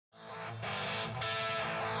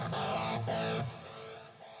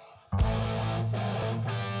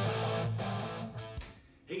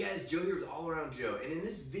guys, Joe here with All Around Joe, and in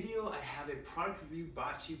this video I have a product review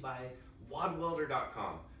brought to you by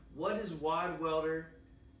Welder.com. What is Welder?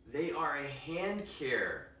 They are a hand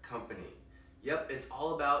care company. Yep, it's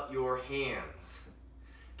all about your hands.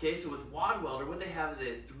 Okay, so with Welder, what they have is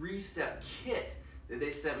a 3-step kit that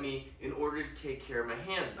they sent me in order to take care of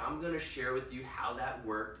my hands. And I'm going to share with you how that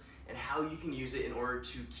worked and how you can use it in order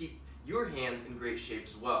to keep your hands in great shape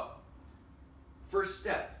as well. First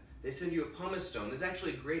step, they send you a pumice stone. This is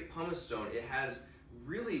actually a great pumice stone. It has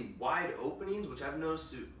really wide openings, which I've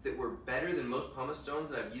noticed that were better than most pumice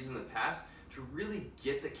stones that I've used in the past to really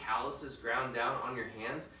get the calluses ground down on your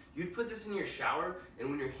hands. You'd put this in your shower, and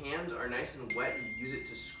when your hands are nice and wet, you use it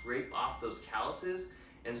to scrape off those calluses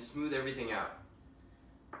and smooth everything out.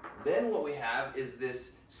 Then what we have is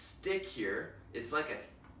this stick here. It's like a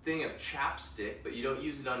thing of chapstick, but you don't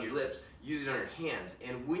use it on your lips, use it on your hands.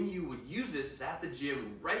 And when you would use this, it's at the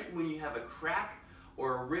gym, right when you have a crack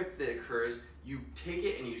or a rip that occurs, you take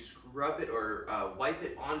it and you scrub it or wipe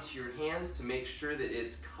it onto your hands to make sure that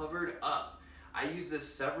it's covered up. I use this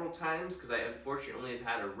several times because I unfortunately have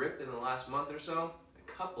had a rip in the last month or so,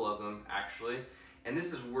 a couple of them actually, and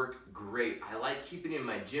this has worked great. I like keeping it in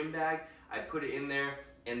my gym bag. I put it in there,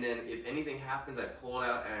 and then if anything happens, I pull it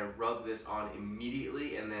out and I rub this on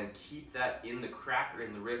immediately, and then keep that in the crack or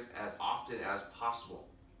in the rip as often as possible.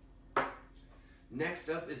 Next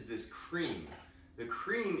up is this cream. The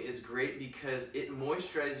cream is great because it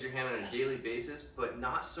moisturizes your hand on a daily basis, but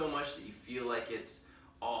not so much that you feel like it's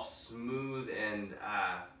all smooth and,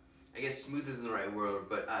 I guess smooth isn't the right word,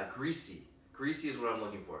 but greasy. Greasy is what I'm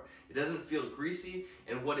looking for. It doesn't feel greasy,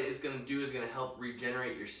 and what it is going to do is going to help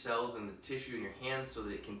regenerate your cells and the tissue in your hands so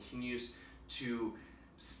that it continues to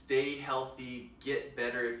stay healthy, get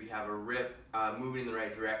better if you have a rip, moving in the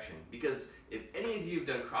right direction. Because if any of you have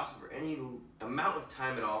done CrossFit for any amount of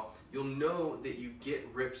time at all, you'll know that you get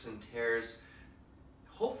rips and tears,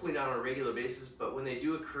 hopefully not on a regular basis, but when they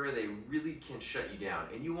do occur, they really can shut you down.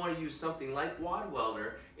 And you want to use something like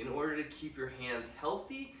Welder in order to keep your hands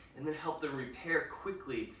healthy and then help them repair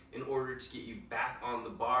quickly in order to get you back on the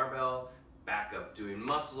barbell, back up doing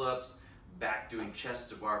muscle ups, back doing chest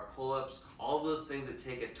to bar pull-ups, all those things that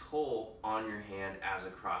take a toll on your hand as a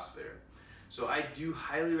CrossFitter. So I do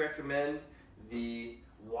highly recommend the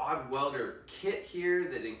Welder kit here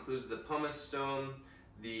that includes the pumice stone,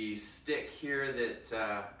 the stick here that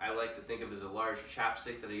I like to think of as a large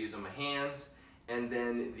chapstick that I use on my hands, and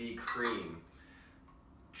then the cream.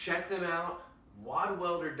 Check them out,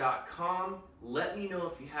 Welder.com. Let me know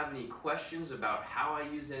if you have any questions about how I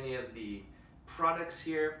use any of the products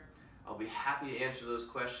here. I'll be happy to answer those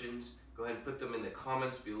questions. Go ahead and put them in the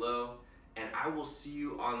comments below, and I will see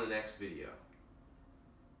you on the next video.